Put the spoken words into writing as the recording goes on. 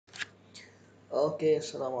Okey,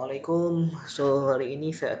 Assalamualaikum. So, hari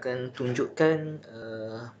ini saya akan tunjukkan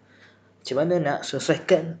macam mana nak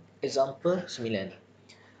selesaikan example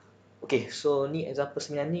 9. Okey, so ni example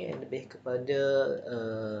 9 ni lebih kepada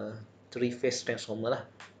three phase transformer lah.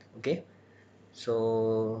 Okey. So,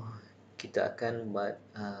 kita akan buat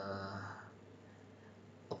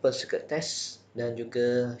open circuit test dan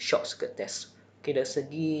juga short circuit test. Okay, dari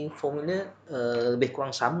segi formula lebih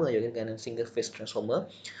kurang sama je dengan single phase transformer.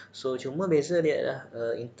 So, cuma beza dia adalah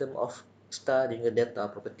in term of star dan juga delta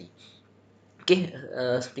property. Okay,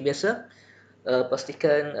 seperti biasa,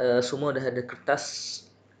 pastikan semua dah ada kertas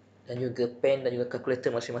dan juga pen dan juga kalkulator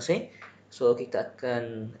masing-masing. So, kita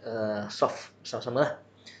akan solve sama-sama lah.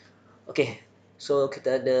 Okay, so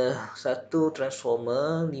kita ada satu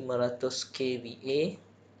transformer 500 kVA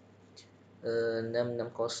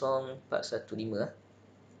 660415.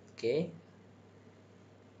 Okay.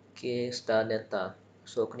 Okay, star delta.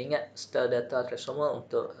 So, kena ingat star delta transformer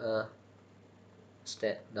untuk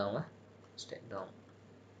step down lah. Step down.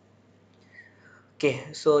 Okay,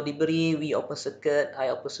 so diberi V open circuit, I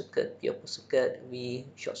open circuit, P open circuit, V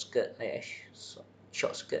short circuit, I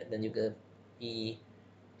short circuit dan juga P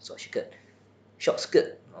short circuit. Short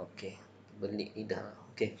circuit. Okay. Belik lidah.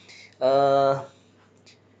 Okay.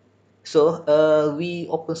 So, V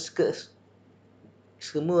open circuit,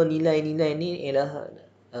 semua nilai-nilai ni ialah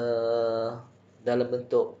dalam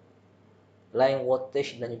bentuk line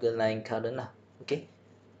voltage dan juga line current lah. Okay.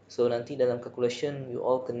 So, nanti dalam calculation, you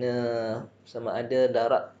all kena sama ada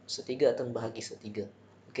darab setiga atau bahagi setiga.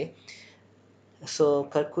 Okay.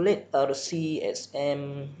 So, calculate RC,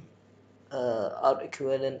 XM, R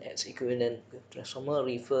equivalent, X equivalent transformer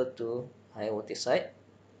refer to high voltage side.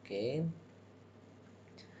 Okay.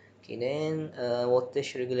 Okay, then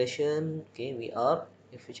voltage regulation, okay, VR,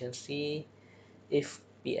 efficiency, if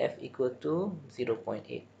PF equal to 0.8.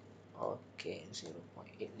 Okay,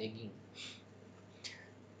 0.8 lagging.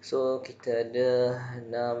 So, kita ada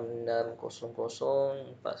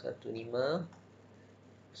 6600415.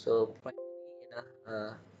 So, primary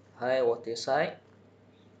ialah high voltage side,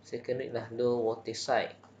 secondary ialah low voltage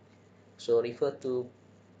side. So, refer to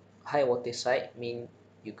high voltage side mean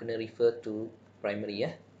you kena refer to primary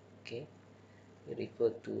ya. Okay, you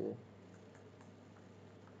refer to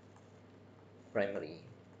primary.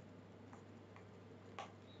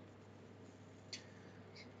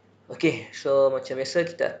 Okay, so macam biasa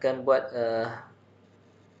kita akan buat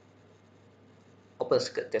open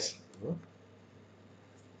circuit test dulu.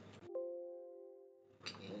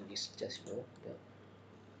 Okay, this just dulu.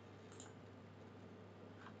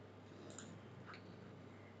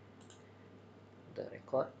 Dah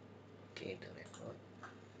record. Okay, dah record.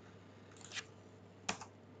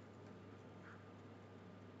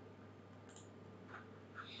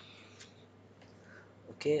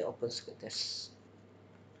 Okay, open circuit test.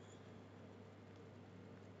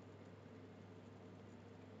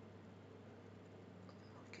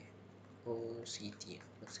 Okay, OCT,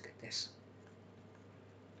 open circuit test.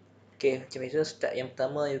 Okay, macam biasa start yang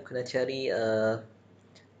pertama you kena cari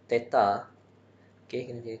theta. Okay,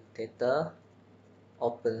 kena cari theta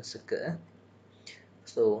open circuit.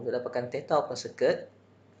 So, untuk dapatkan theta open circuit,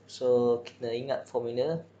 so kita ingat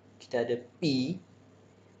formula, kita ada P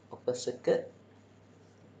open circuit.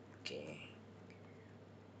 Okay,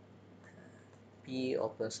 P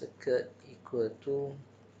open circuit equal to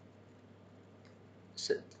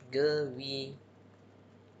setiga V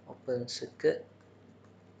open circuit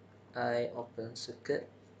I open circuit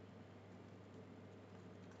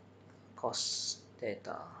cos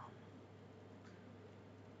theta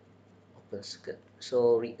open circuit.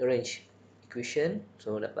 So, rearrange equation.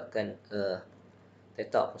 So, dapatkan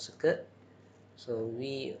theta open circuit. So,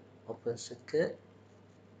 V open circuit.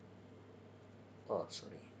 Oh,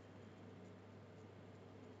 sorry.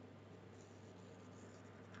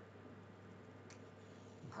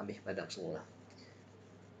 Habis padam semula.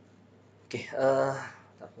 Okay,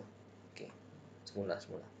 tak apa. Okay, semula.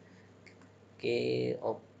 Okay,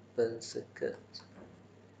 open circuit.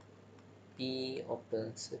 P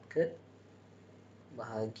open circuit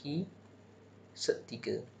bahagi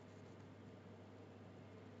setiga.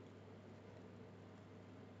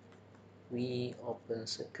 V open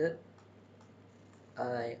circuit,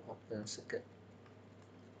 I open circuit.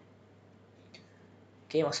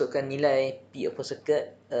 Okay, masukkan nilai P open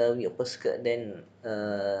circuit, V open circuit dan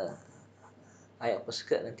I open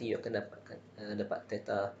circuit, nanti you akan dapatkan dapat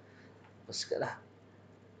theta open circuit lah.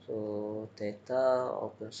 So, theta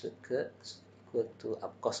open circuit equal to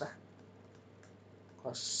up cos lah.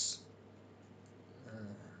 Cos.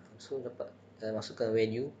 So, dapat masukkan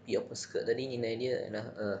value P open circuit tadi, nilai dia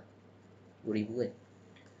adalah 2000 kan.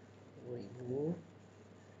 2000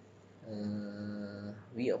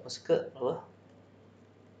 V open circuit berapa?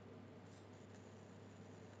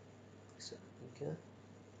 3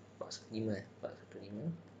 415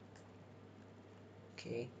 415.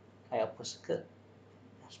 Okey, I open circuit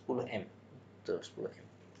 10 M. Betul, 10 M.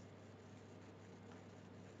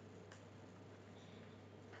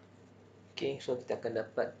 Okey, so kita akan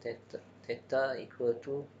dapat theta equal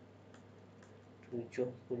to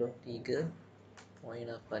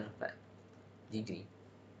 73.84 degree.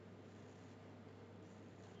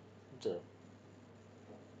 Betul.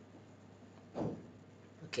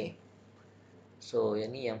 Okey. So, yang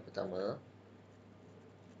ni yang pertama.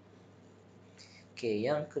 Okey,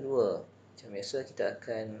 yang kedua. Macam biasa kita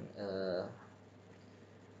akan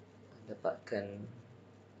dapatkan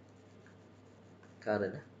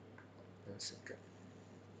current dan circuit.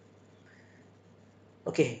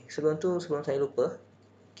 Okey, sebelum saya lupa,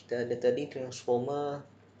 kita ada tadi transformer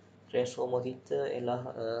kita ialah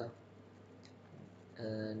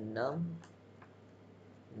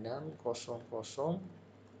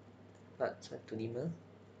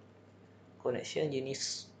 600.415 connection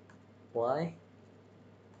jenis Y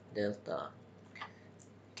delta.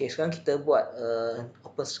 Okey, sekarang kita buat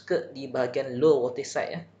open circuit di bahagian low voltage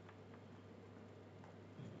side .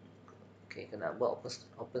 Okey, kita nak buat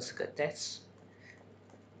open circuit test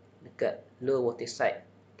dekat low voltage side.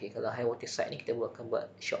 Okey, kalau high voltage side ni kita akan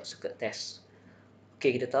buat short circuit test.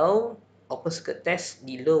 Okey, kita tahu open circuit test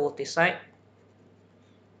di low voltage side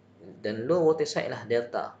dan low voltage side lah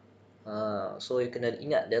delta. So you kena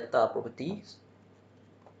ingat delta properties.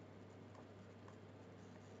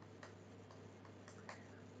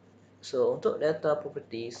 So untuk delta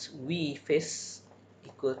properties, V phase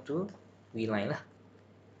equal to V line lah,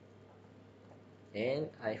 and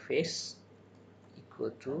I phase equal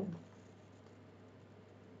to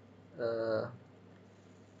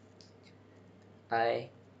I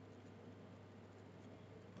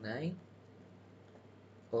line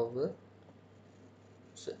over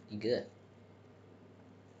 3.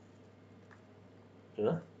 Betul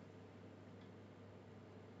lah.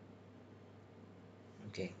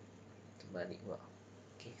 Okey, terbalik pula.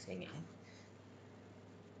 Okey, saya ingat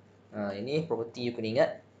ini property you kena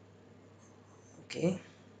ingat. Okey,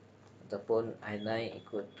 ataupun I line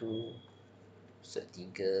equal to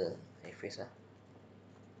 3 I phase lah.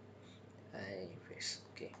 I phase.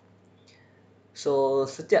 Okey. So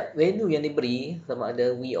setiap value yang diberi, sama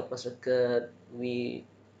ada V open circuit, V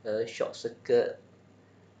short circuit,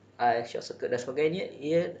 I short circuit dan sebagainya,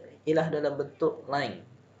 ialah dalam bentuk line.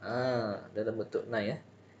 Dalam bentuk line .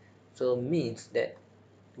 So means that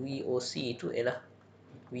VOC itu ialah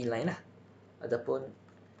V line lah, ataupun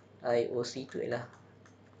IOC itu ialah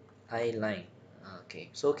I line. Okay.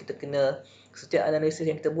 So kita kena, setiap analisis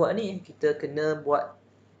yang kita buat ni, kita kena buat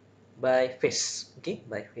by phase. Okay,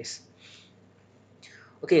 by phase.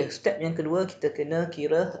 Okay, step yang kedua, kita kena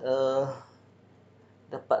kira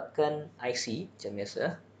dapatkan IC macam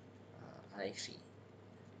biasa. IC.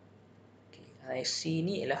 Okay, IC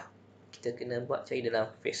ni ialah kita kena buat cari dalam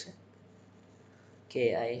phase.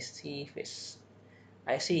 Okay, IC phase.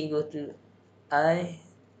 IC equal to I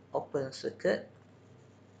open circuit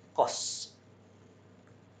cos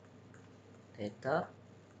theta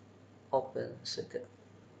open circuit.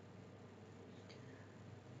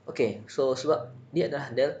 Okay, so sebab dia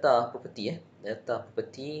adalah delta property delta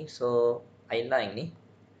property, so I line ni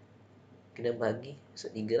kena bagi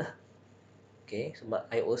setiga lah. Okay,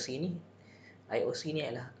 sebab IOC ni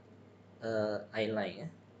adalah I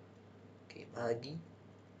line Okay, bagi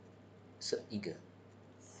setiga.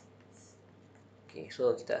 Okay,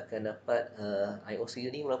 so kita akan dapat IOC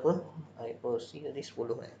tadi berapa? IOC tadi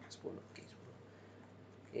 10 10. Okay,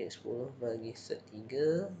 10. Okay, 10 bagi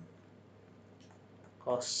setiga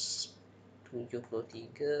cos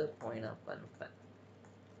 73.84.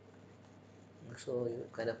 So you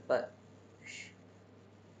akan dapat,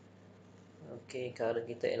 okay, current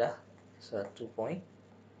kita ialah 1.61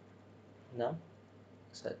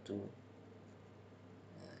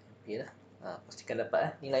 ampere lah. Pastikan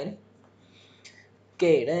dapat nilai ni.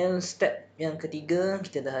 Okay, dan step yang ketiga,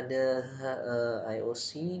 kita dah ada IOC.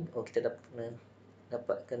 Kita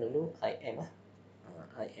dapatkan dulu IM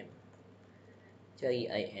IM. Cari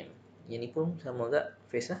IM. Yang ni pun sama agak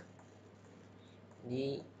phase lah.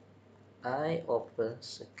 Di I open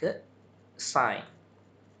circuit sin.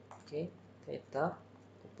 Okay, theta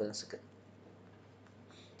open circuit.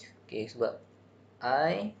 Okay, sebab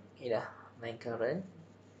I ialah line current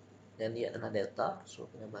dan dia adalah delta, so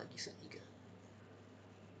kena bagi setiga.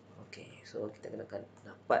 Okay, so kita kena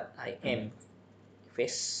dapat IM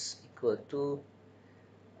phase equal to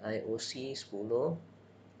IOC 10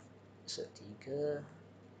 1/3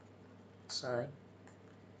 sin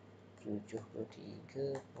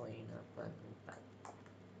 73.84.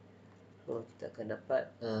 So kita akan dapat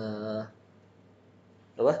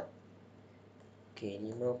berapa? Okay,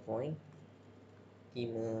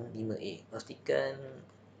 5.55A. Pastikan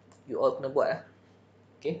you all kena buat lah.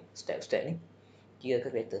 Okay, step-step ni 3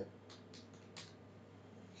 kalkulator.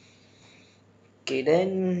 Okay,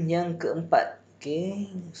 then yang keempat.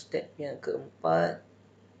 Okay, step yang keempat.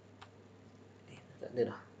 Tak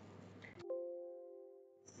ada dah.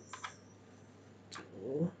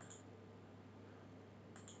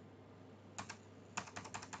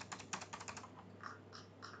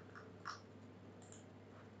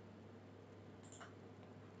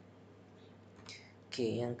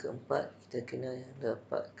 Okay, yang keempat kita kena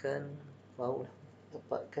dapatkan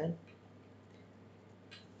dapatkan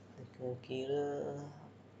kita kena kira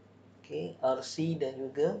okay, RC dan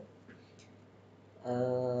juga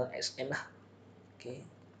XM lah. Okay,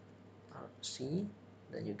 RC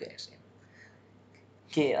dan juga XM.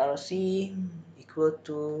 Okay, RC equal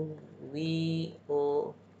to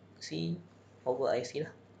VOC over IC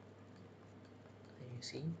lah.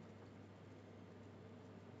 IC.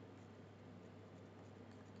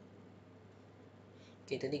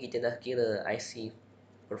 Okay, tadi kita dah kira IC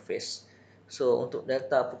per phase. So, untuk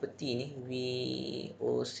delta property ni,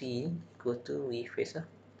 VOC equal to V phase lah.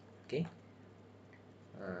 Okay.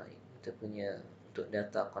 Kita punya untuk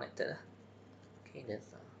delta connected lah. Okay,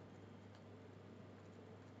 delta.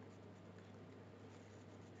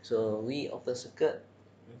 So, V open circuit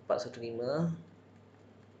 415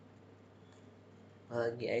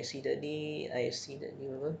 bagi IC tadi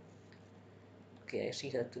berapa? Okay,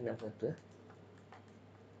 IC 161.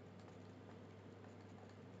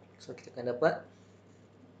 So, kita akan dapat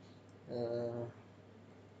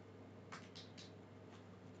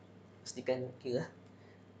pastikan kira.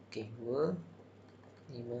 Okay,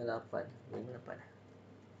 258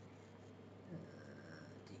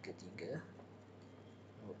 33.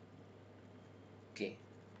 Okay.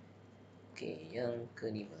 Okay, yang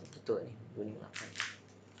kelima. Betul ni, 258.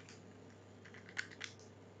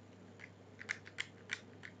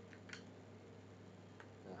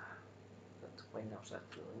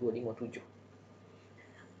 1.61 257.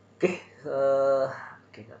 Okay,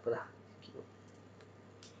 okay, tak apalah.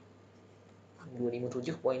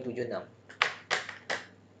 257.76.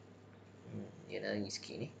 Dia dah lagi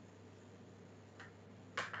sikit ni.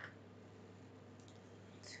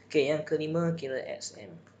 Okay, yang kelima kira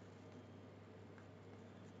XM.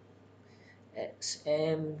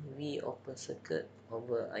 XM V open circuit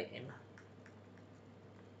over IM lah.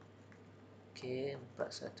 Okay,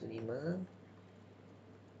 415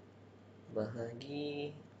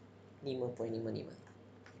 bahagi 5.55.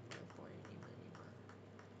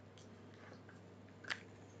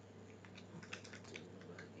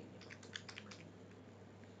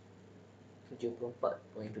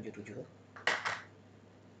 74.77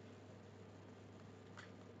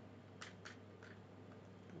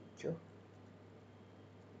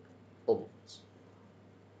 ohms.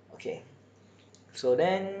 Okay. So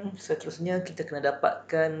then seterusnya kita kena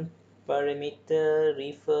dapatkan parameter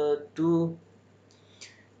refer to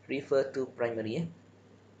primary.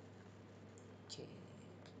 Okay.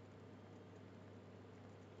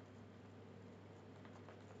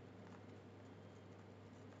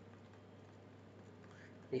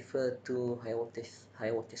 Refer to high voltage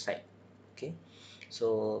side. Okay.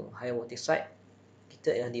 So high voltage side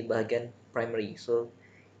kita yang di bahagian primary. So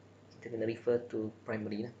kita kena refer to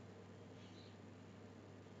primary lah.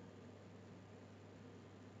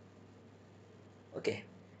 Okay.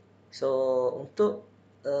 So untuk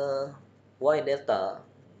Y delta,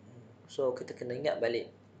 so kita kena ingat balik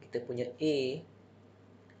kita punya A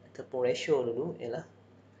ataupun ratio dulu ialah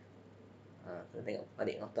kita tengok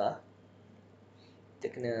balik nota.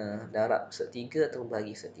 Kita kena darab 1/3 atau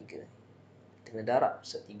bahagi 1/3. Kita kena darab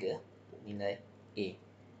 1/3 untuk nilai A.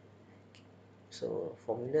 So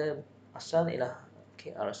formula asal ialah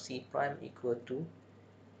RC prime equal to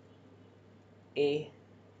A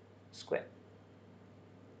squared.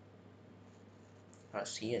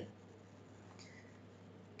 RC kan.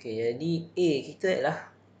 Okay, jadi A kita ialah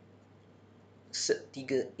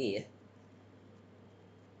 1/3A.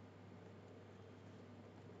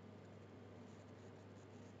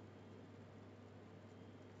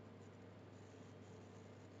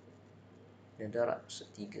 Dan darab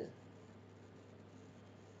 1/3.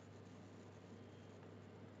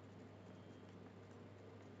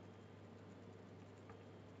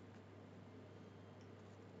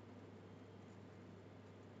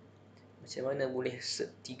 Macam mana boleh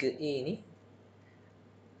 1/3A ni?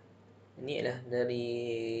 Ini adalah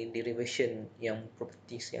dari derivation yang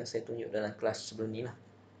properties yang saya tunjuk dalam kelas sebelum ni lah.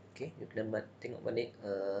 Okay, you kena tengok balik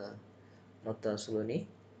nota sebelum ni.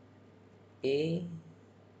 A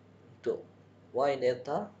untuk Y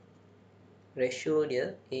delta, ratio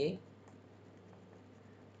dia A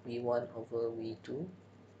V1 over V2,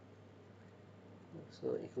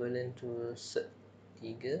 so equivalent to set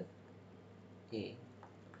 3 A.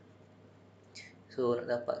 So nak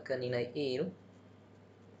dapatkan nilai A tu,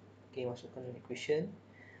 okay, masukkan equation.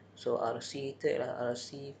 So RC kita ialah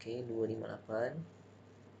RC, okay, 258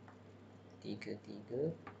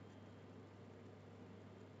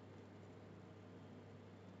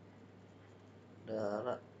 33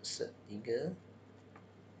 darab set 3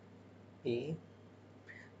 A.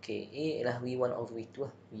 Okay, A ialah V1 over V2 lah.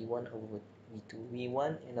 V1 over V2.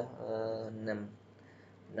 V1 ialah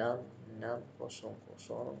 6 600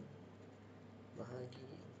 bahagi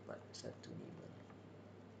 415.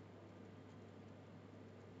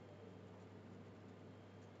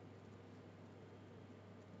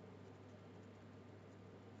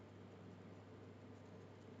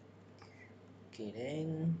 Okay,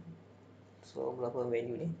 then so berapa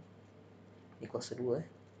value ni? Ni kuasa 2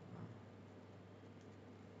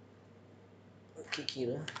 Okay,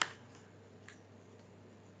 kira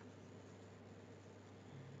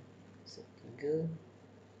set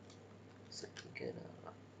 3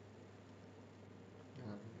 darab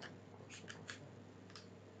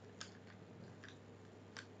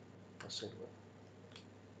 600 kuasa 2.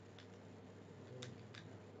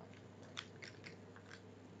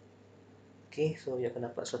 Okay, so dia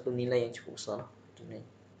akan dapat satu nilai yang cukup besar.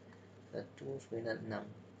 196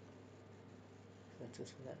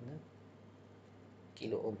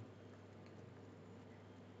 kilo ohm.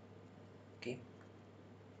 Okay.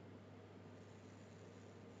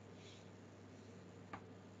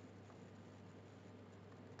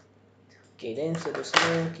 Okay, then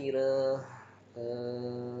seterusnya kira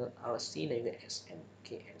RC dan juga SM.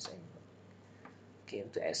 Okay, SM. Okay,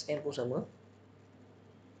 untuk SM pun sama.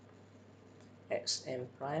 XM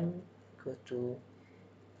prime equal to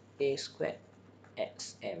A squared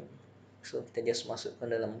XM. So kita just masukkan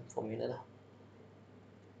dalam formula lah.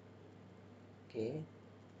 Okay,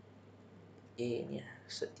 A ni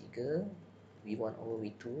set 3 V1 over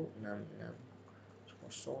V2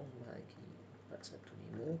 660 bagi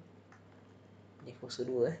 415. Ni kuasa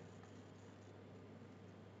 2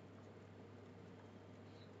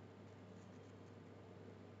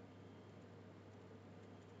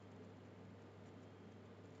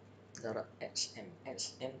 darab XM.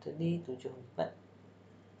 XM tadi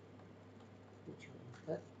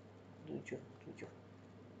 7477.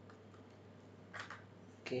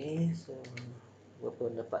 Okay, so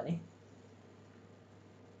berapa dapat ni?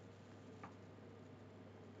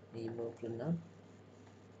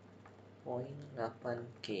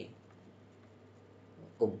 56.8K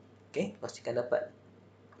ohm. Okay, pastikan dapat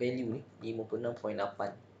value ni 56.8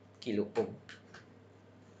 kilo ohm.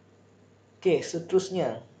 Okay,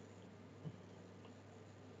 seterusnya.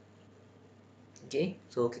 Okay,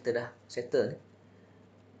 so kita dah settle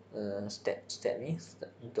step ni.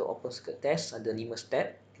 Untuk open circuit test ada 5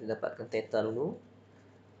 step. Kita dapatkan theta dulu.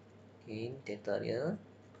 Okay, theta dia.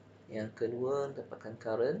 Yang kedua dapatkan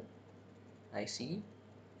current IC.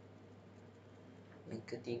 Yang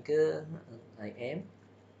ketiga IM.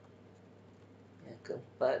 Yang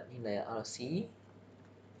keempat nilai RC.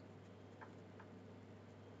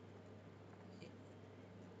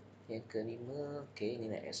 Yang kelima, okay,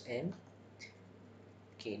 nilai SM.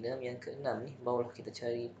 Okay, dan yang keenam ni barulah kita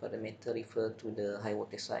cari parameter refer to the high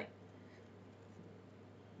voltage side.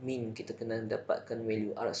 Min kita kena dapatkan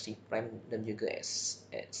value RC prime dan juga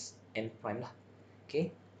SM prime lah.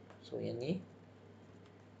 Okay, so yang ni.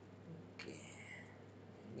 Okay,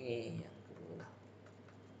 ini yang kedua lah.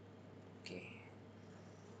 Okay.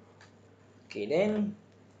 Okay, then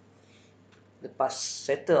lepas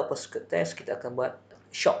settle apa circuit test, kita akan buat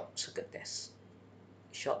short circuit test.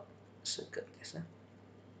 Short circuit test lah.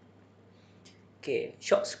 Okay,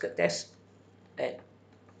 short circuit test at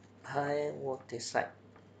high voltage side.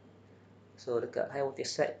 So dekat high voltage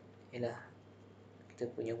side ialah kita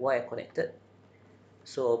punya Y connected.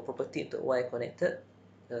 So property untuk Y connected,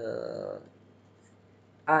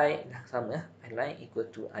 I dah sama, I line equal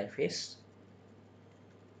to I phase.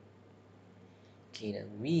 Okay, dan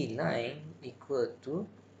V line equal to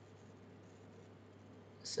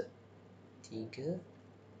 3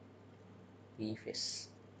 V phase.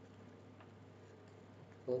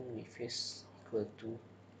 V phase equal to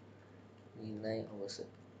V line over 3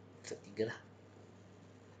 lah.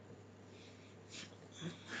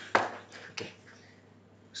 Okay,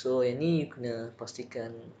 so yang ni you kena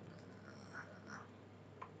pastikan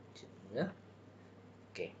ya.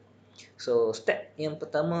 Okay. So step yang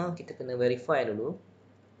pertama kita kena verify dulu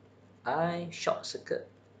I short circuit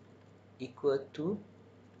equal to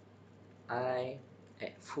I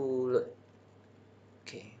at full load.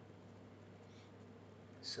 Okay.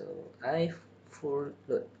 So I full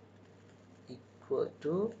load equal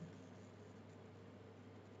to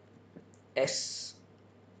S.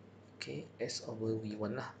 Okay, S over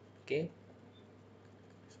V1 lah. Okay.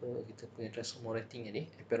 So kita punya transformer rating tadi,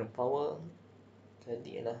 apparent power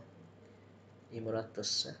tadi adalah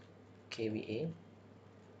 500 kVA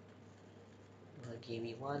bagi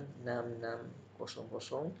V1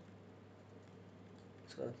 6600.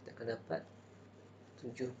 So kita akan dapat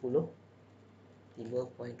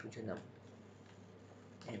 75.76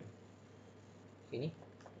 M. Ini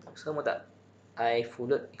sama tak? I full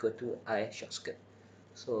load equal to I short circuit.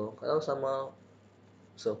 So kalau sama,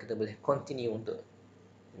 so kita boleh continue untuk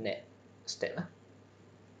next step lah.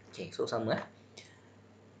 Okay, so sama lah.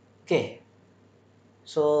 Okay,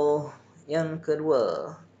 so yang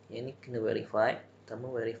kedua, yang ni kena verify. Pertama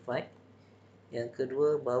verify, yang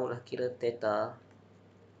kedua barulah kira theta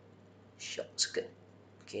short circuit.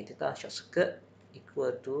 Okay, theta short circuit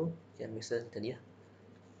equal to yang biasa tadi lah,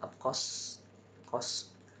 up cos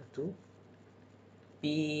 1 P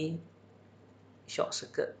short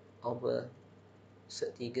circuit over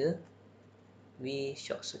set 3 V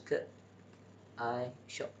short circuit I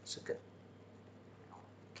short circuit.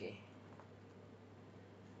 Okay,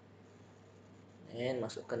 and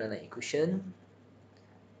masukkan dalam equation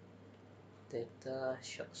theta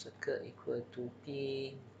short circuit equal to P,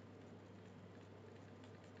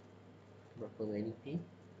 berapa value P?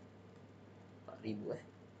 4000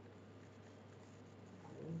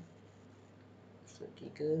 so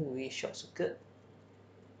 3 V short circuit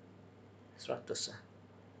 100 lah.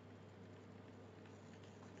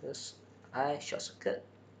 Terus I short circuit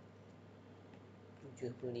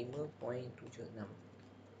 75.76.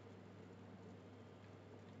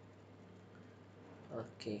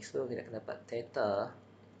 Okay, so kita akan dapat theta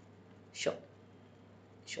short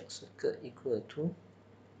circuit equal to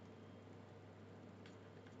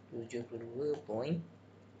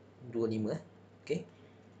 72.25. Okay,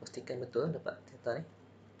 pastikan betul dapat theta ni.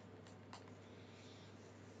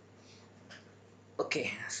 Okay,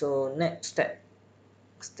 so next step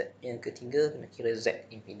yang ketiga kena kira Z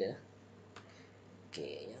impedance.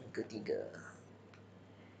 Okay, yang ketiga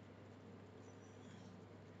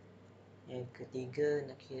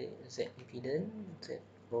nak kira Z impedance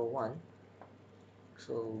Z01.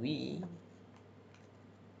 So V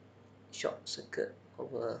short circuit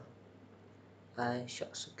over I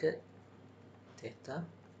short circuit theta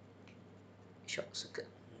short circuit.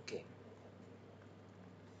 Okay,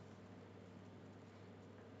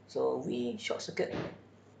 so V short circuit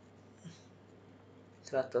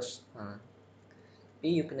 100. Tapi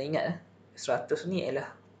you kena ingat 100 ni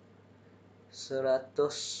ialah 100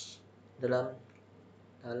 dalam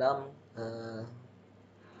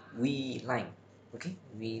V line. Okay,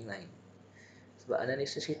 V line. Sebab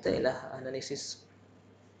analisis kita ialah analisis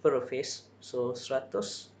per phase. So 100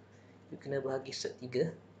 you kena bahagi set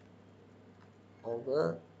 3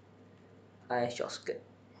 over I short circuit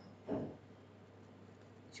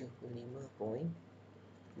 75.76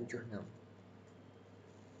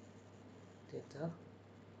 theta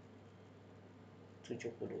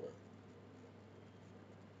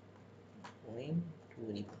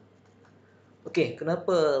 72.25. Okey,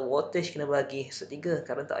 kenapa voltage kena bagi set 3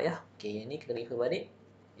 current tak payah? Okey, yang ni kena refer balik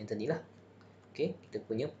yang tadilah. Okey, kita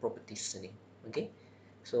punya properties tadi. Okey.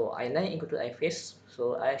 So I line equal to I phase.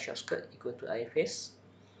 So I short circuit equal to I phase.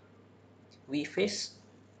 V phase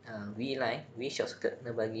V line, V short circuit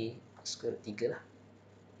kena bagi square root 3 lah.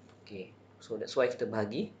 Okey. So that's why kita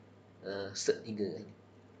bahagi set 3 ni.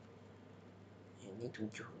 Ini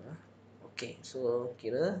 7 lah. Okey, so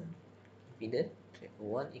kira impedance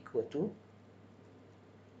Z1 equal to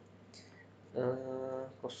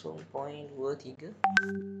 0.23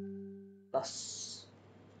 plus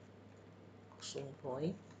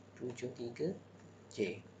 0.73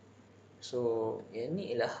 J. So yang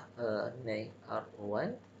ni ialah nilai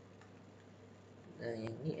R01 dan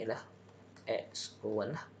yang ni ialah X01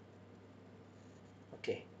 lah.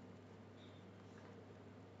 Okey,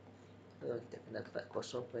 so kita akan dapat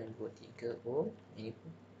 0.23 ohm, ini pun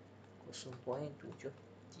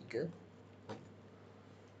 0.73 ohm.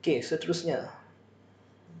 Okey, seterusnya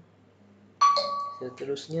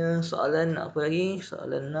soalan apa lagi?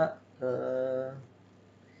 Soalan nak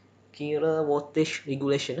kira voltage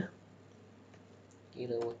regulation.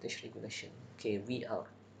 Kira voltage regulation. Okay, VR.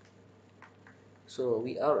 So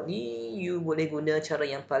VR ni you boleh guna cara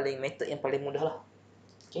yang paling, method yang paling mudah lah.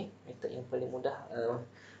 Okay, method yang paling mudah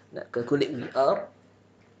nak calculate VR,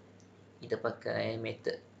 kita pakai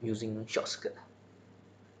method using short circuit.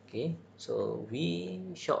 Okay, so V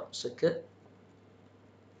short circuit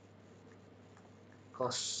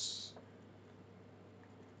cos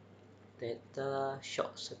theta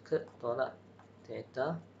short circuit tolak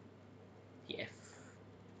theta PF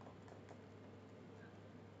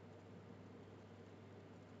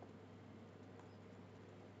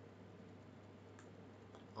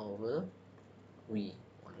over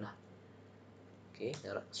V1 lah. Okay,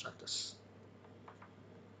 darab 100.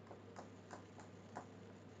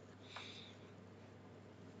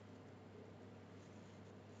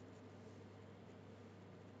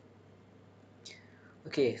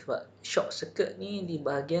 Okay, sebab short circuit ni di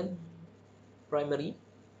bahagian primary.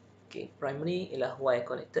 Okay, primary ialah Y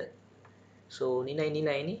connected. So,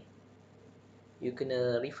 nilai-nilai ni you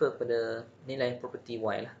kena refer pada nilai property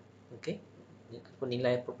Y lah. Okay, ataupun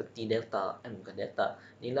nilai property delta, bukan delta,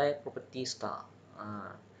 nilai property star.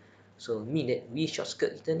 So, mean that V short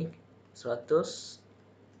circuit kita ni 100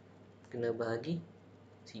 kena bahagi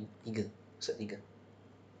 3, set 3.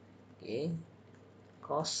 Okay,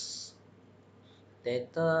 cos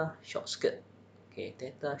theta short circuit. Okay,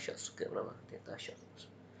 theta short circuit berapa? Theta short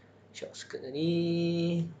circuit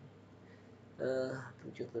tadi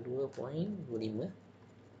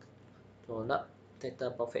 72.25 tolak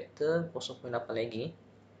theta power factor 0.8 lagi.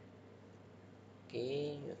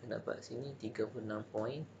 Okay, akan dapat sini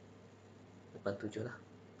 36.87 lah.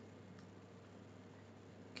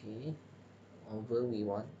 Okay, over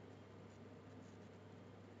V1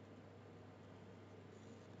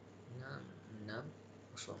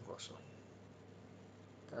 6600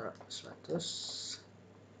 darab 100.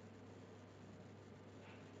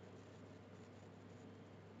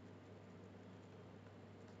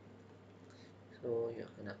 So, you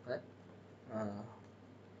akan dapat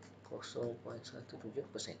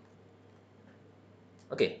 0.17%.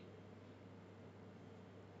 Okay.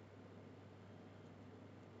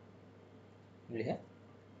 Boleh ya?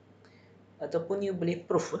 Ataupun you boleh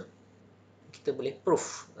proof. Kita boleh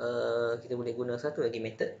proof. Kita boleh guna satu lagi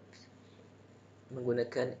method.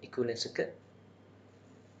 Menggunakan equivalent circuit.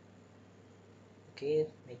 Okay,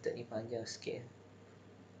 method ni panjang sikit.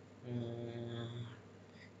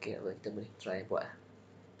 Okay, kita boleh try buat.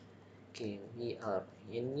 Okay, VR.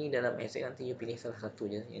 Yang ni dalam essay nanti you pilih salah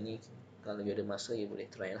satu je. Yang ni kalau you ada masa you boleh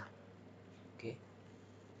try lah. Okay.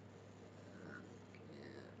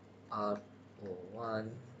 R01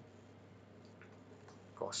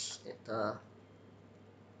 cos theta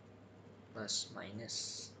plus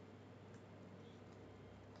minus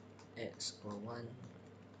X01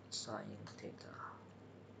 sin theta.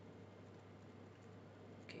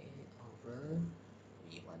 Okay, over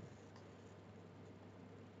V1.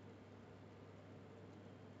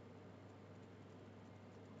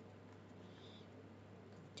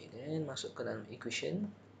 Okay, then masuk ke dalam equation.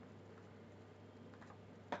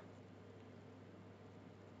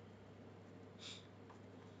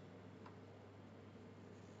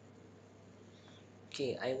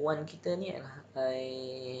 Okay, I1 kita ni adalah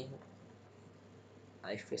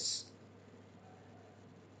I phase.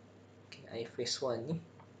 Okay, I phase 1 ni.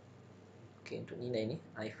 Okay, untuk nilai ni,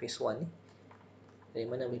 I phase 1 ni. Dari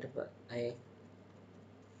mana boleh dapat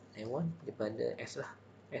I1 daripada S lah.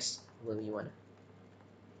 S over V1 lah.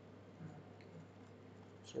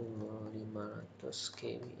 So, 500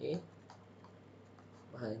 kVA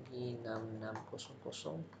bahagi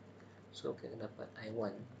 6600. So, kita dapat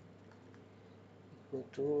I1 equal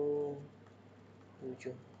to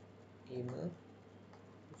 7576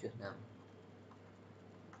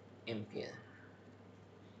 ampere.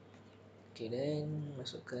 Okay, then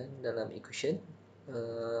masukkan dalam equation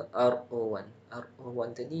RO1. RO1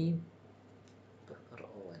 tadi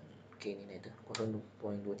RO1. Okay, ni ada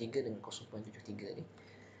 0.23 dengan 0.73 tadi.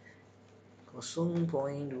 0.23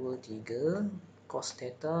 cos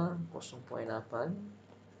theta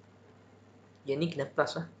 0.8. Yang ni kena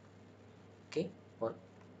plus lah. Okay,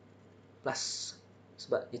 plus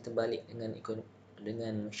sebab dia terbalik dengan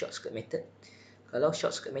short circuit method. Kalau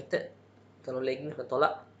short circuit method, kalau lagging kita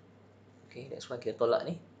tolak. Okay, that's why kita tolak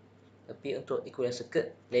ni. Tapi untuk equivalent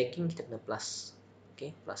circuit, lagging kita kena plus.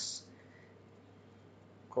 Okay, plus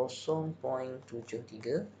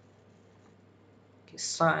 0.73. Okay,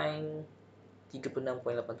 sin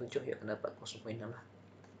 36.87 you akan dapat 0.6 lah.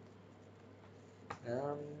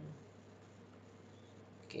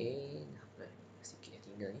 Okay, dapat sikit yang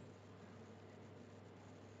tinggal ni.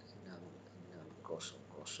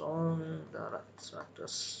 6600 darab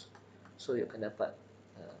 100. So, you akan dapat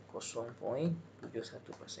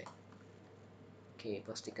 0.71%. Okay,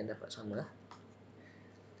 pastikan dapat sama lah.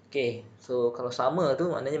 Okay, so kalau sama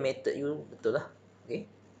tu maknanya method you betul lah. Okay,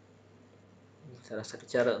 salah satu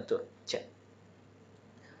cara untuk check.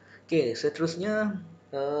 Okay, seterusnya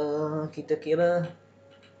kita kira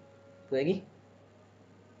apa lagi?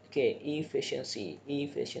 Okay, efficiency.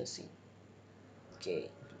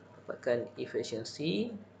 Okay, dapatkan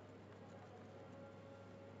efficiency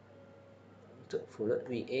untuk float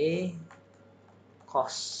VA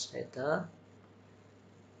cos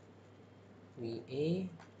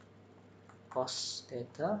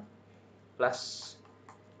theta plus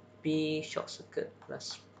P short circuit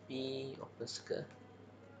plus P open circuit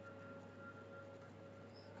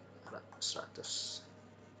 100.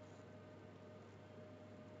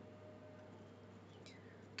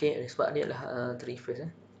 Okay, sebab dia adalah 3 phase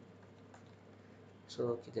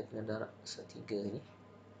so kita kena darab setiga ni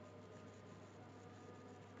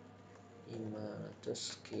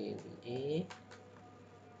 500 kVA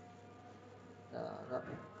darab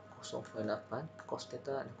 0.8 cos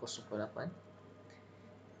theta ada 0.8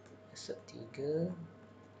 setiga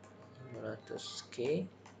 500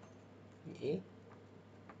 kVA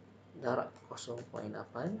darab 0.8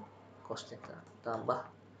 cos theta tambah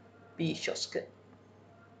P short circuit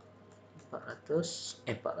 4000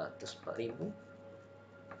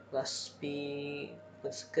 plus P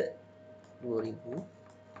open circuit 2000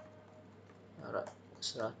 darab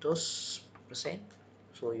 100%,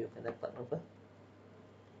 so you akan dapat berapa?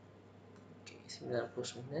 Okay,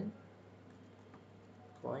 99.14%.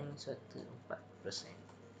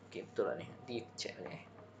 Okay, betul lah ni, nanti check ni.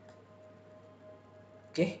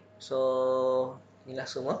 Okay, so inilah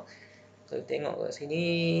semua. Kalau tengok kat sini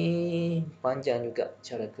panjang juga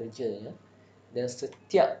cara kerjanya, dan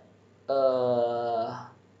setiap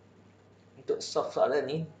untuk solve soalan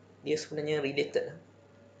ni dia sebenarnya related.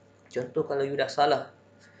 Contoh kalau you dah salah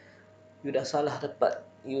dapat,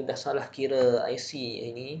 you dah salah kira IC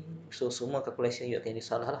ini, so semua calculation you akan jadi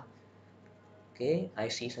salah lah. Okay,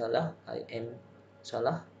 IC salah, IM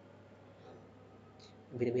salah,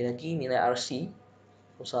 bila-bila lagi nilai RC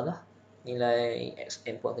pun salah, nilai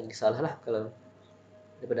XM pun akan jadi salah lah. Kalau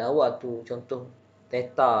daripada awal tu contoh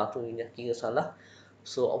theta tu dia kira salah,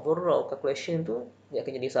 so overall calculation tu dia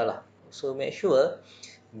akan jadi salah. So make sure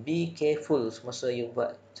be careful semasa you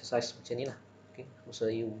buat exercise macam ni lah. Okay, semasa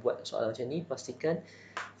you buat soalan macam ni, pastikan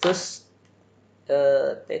first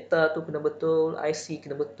theta tu kena betul, IC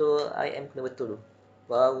kena betul, IM kena betul,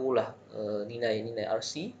 barulah nilai-nilai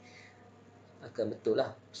RC akan betul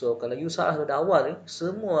lah. So kalau you salah pada awal ni,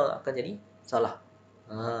 semua akan jadi salah.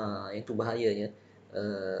 Itu bahayanya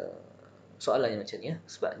soalan yang macam ni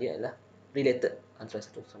sebab dia adalah related antara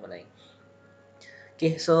satu sama lain.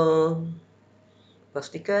 Okay, so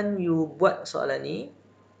pastikan you buat soalan ni.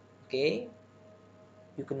 Okay,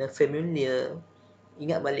 you kena familiar,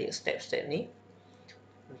 ingat balik step-step ni,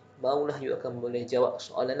 barulah you akan boleh jawab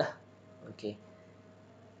soalan lah. Okay,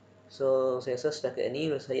 so saya rasa setakat ini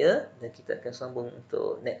dari saya, dan kita akan sambung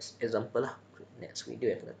untuk next example lah, next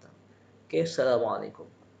video yang akan datang. Okay, Assalamualaikum.